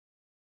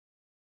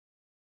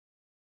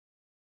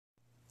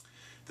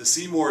The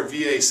SeeMore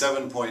VA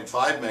 7.5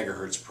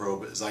 MHz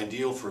probe is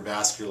ideal for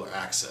vascular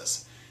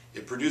access.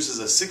 It produces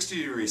a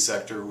 60-degree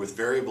sector with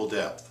variable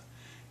depth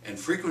and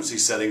frequency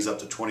settings up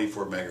to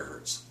 24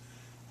 MHz.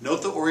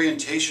 Note the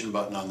orientation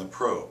button on the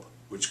probe,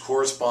 which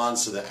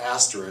corresponds to the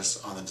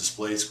asterisk on the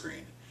display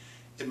screen.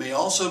 It may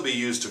also be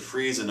used to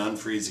freeze and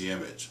unfreeze the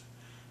image.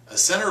 A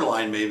center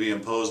line may be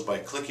imposed by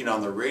clicking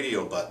on the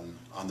radio button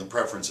on the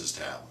Preferences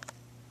tab.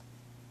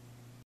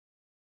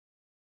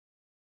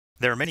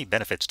 There are many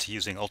benefits to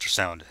using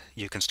ultrasound.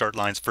 You can start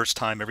lines first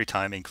time every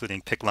time,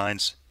 including PICC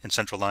lines and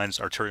central lines,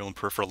 arterial and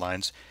peripheral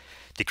lines,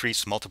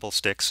 decrease multiple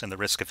sticks and the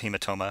risk of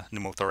hematoma,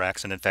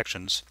 pneumothorax, and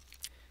infections,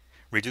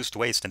 reduce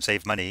waste and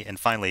save money, and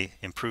finally,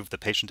 improve the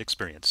patient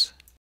experience.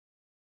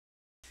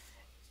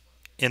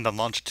 In the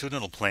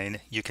longitudinal plane,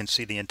 you can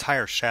see the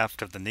entire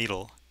shaft of the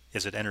needle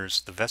as it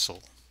enters the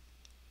vessel.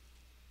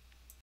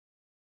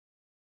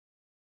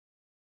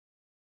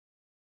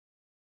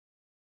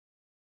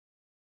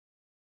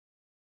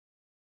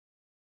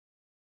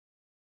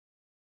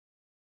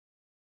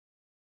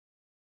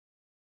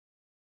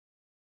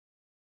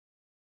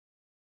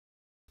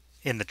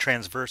 In the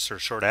transverse or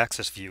short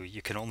axis view,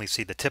 you can only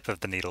see the tip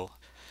of the needle,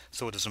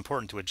 so it is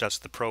important to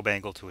adjust the probe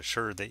angle to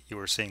assure that you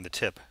are seeing the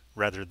tip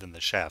rather than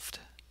the shaft.